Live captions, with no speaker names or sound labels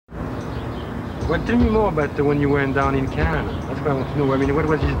Well, tell me more about when you went down in Cannes. That's what I want to know. I mean, what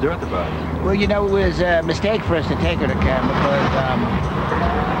was this dirt about? Well, you know, it was a mistake for us to take her to Cannes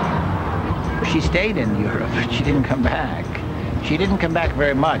because she stayed in Europe. She didn't come back. She didn't come back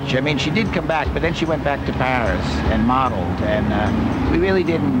very much. I mean, she did come back, but then she went back to Paris and modeled, and we really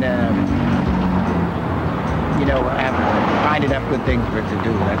didn't, you know, find enough good things for her to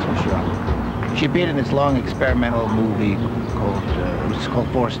do, that's for sure. She appeared in this long experimental movie called, it was called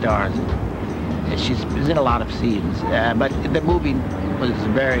 4 Stars. She was in a lot of scenes, but the movie was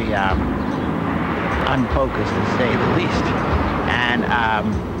very unfocused, to say the least, and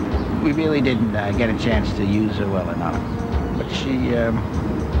we really didn't get a chance to use her well enough. But she... How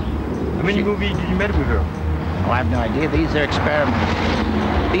many movies did you make with her? Oh, I have no idea. These are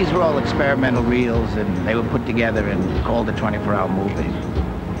experiments. These were all experimental reels, and they were put together and called a 24-hour movie.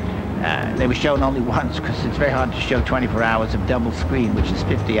 They were shown only once, because it's very hard to show 24 hours of double screen, which is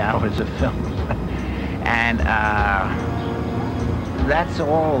 50 hours of film. And that's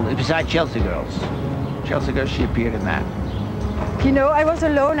all, besides Chelsea Girls. Chelsea Girls, she appeared in that. You know, I was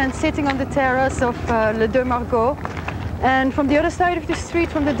alone and sitting on the terrace of Le Deux Margots. And from the other side of the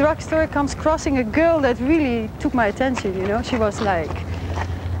street, from the drugstore, comes crossing a girl that really took my attention, you know. She was like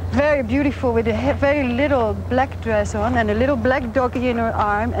very beautiful with a very little black dress on and a little black doggy in her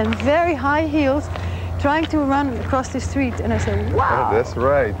arm and very high heels, trying to run across the street. And I said, wow. Oh, that's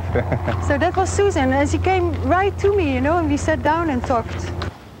right. So that was Susan, and she came right to me, you know, and we sat down and talked.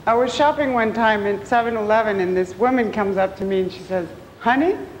 I was shopping one time at 7-Eleven, and this woman comes up to me and she says,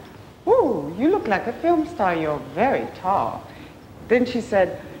 honey, ooh, you look like a film star. You're very tall. Then she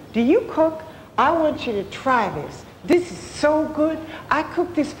said, do you cook? I want you to try this. This is so good. I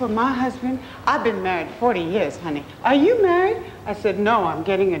cooked this for my husband. I've been married 40 years, honey. Are you married? I said, no, I'm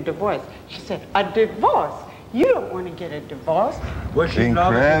getting a divorce. She said, a divorce? You don't want to get a divorce. Was she in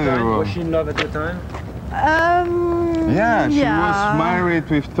love at the time? Was she in love at the time? Yeah, she was married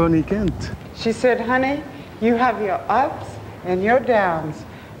with Tony Kent. She said, honey, you have your ups and your downs,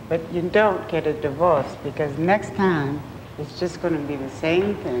 but you don't get a divorce, because next time it's just going to be the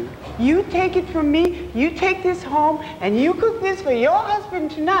same thing. You take it from me, you take this home, and you cook this for your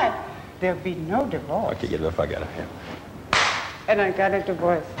husband tonight. There'll be no divorce. Okay, get the fuck out of here. And I got a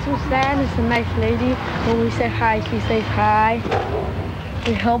divorce. Suzanne is a nice lady. When we say hi, she says hi.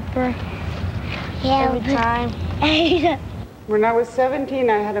 We help her every time. When I was 17,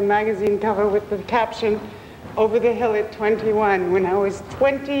 I had a magazine cover with the caption, Over the Hill at 21. When I was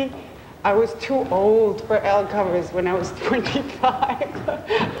 20, I was too old for L covers. When I was 25,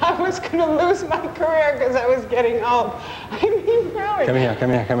 I was going to lose my career because I was getting old. I mean, really. Come here,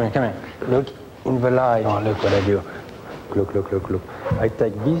 come here, come here, come here. Look in the light. Oh, look what I do. Look, look, look, look. I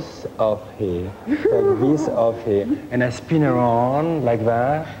take this off here, take this off here, and I spin around like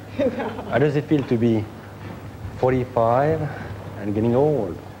that. No. How does it feel to be 45 and getting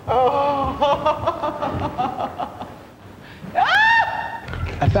old? Oh.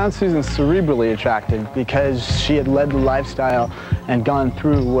 I found Susan cerebrally attractive because she had led the lifestyle and gone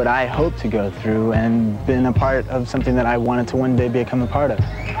through what I hoped to go through and been a part of something that I wanted to one day become a part of. Did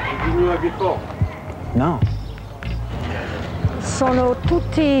you know her before? No. Sono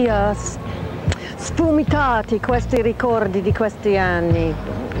tutti sfumitati questi ricordi di questi anni,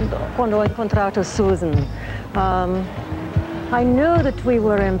 quando ho incontrato Susan. I know that we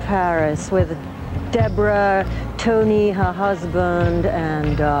were in Paris with Deborah, Tony, her husband,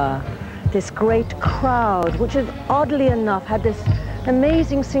 and this great crowd, which is oddly enough had this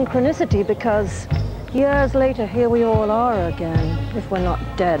amazing synchronicity, because years later, here we all are again, if we're not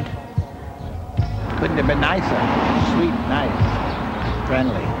dead. Couldn't have been nicer. Sweet, nice,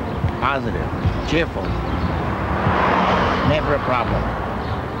 friendly, positive, cheerful. Never a problem.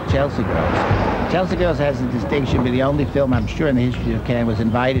 Chelsea Girls. Chelsea Girls has the distinction of being the only film, I'm sure, in the history of Cannes was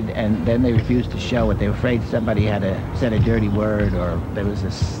invited, and then they refused to show it. They were afraid somebody had said a dirty word, or there was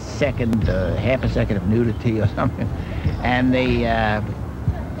a second, half a second of nudity or something. And they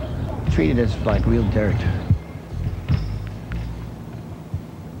treated us like real dirt.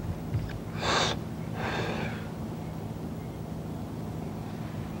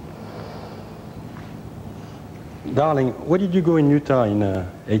 Darling, where did you go in Utah in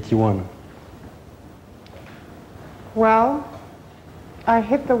 81? Well, I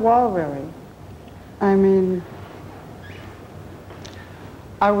hit the wall, really. I mean,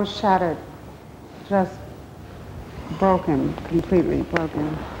 I was shattered, just broken, completely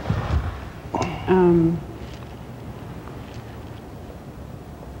broken.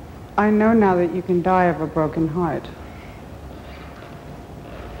 I know now that you can die of a broken heart.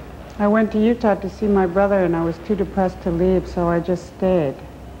 I went to Utah to see my brother, and I was too depressed to leave, so I just stayed.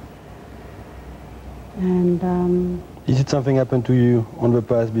 And Is it something happened to you on the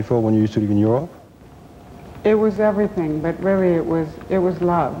past before when you used to live in Europe? it was everything, but really it was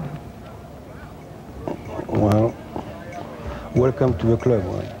love. Well, welcome to the club,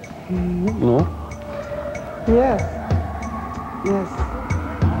 right? Mm-hmm. No? Yes. Yes.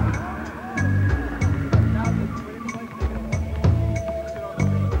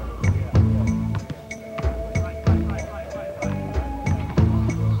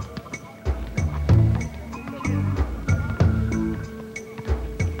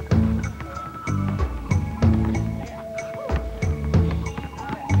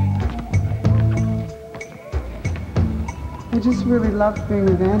 I just really loved being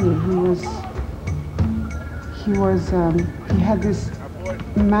with Andy. He had this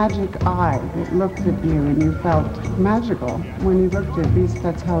magic eye that looked at you and you felt magical when he looked at you.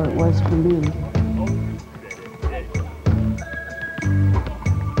 That's how it was for me.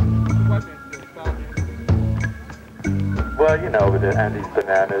 Well, you know, with Andy's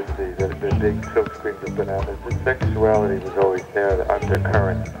bananas, the big silk screens of bananas, the sexuality was always there, the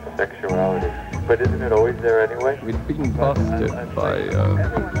undercurrent of sexuality. But isn't it always there anyway? We'd been busted by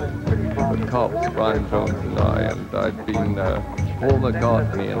the cops, Brian Jones and I'd been, Paul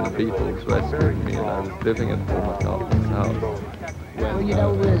McCartney and the Beatles rescued me, and I was living at Paul McCartney's house. Well, you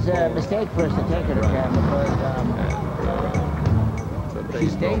know, it was a mistake for us to take her to camp because she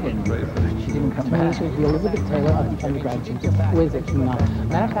stayed in. She didn't come back. She was the Elizabeth Taylor of the undergrad teachers. Was it not?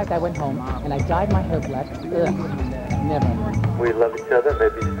 Matter of fact, I went home and I dyed my hair black. Ugh, never. We love each other,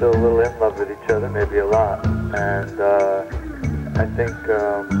 maybe still a little in love with each other, maybe a lot. And I think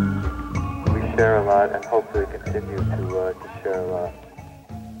we share a lot and hopefully continue to share a lot.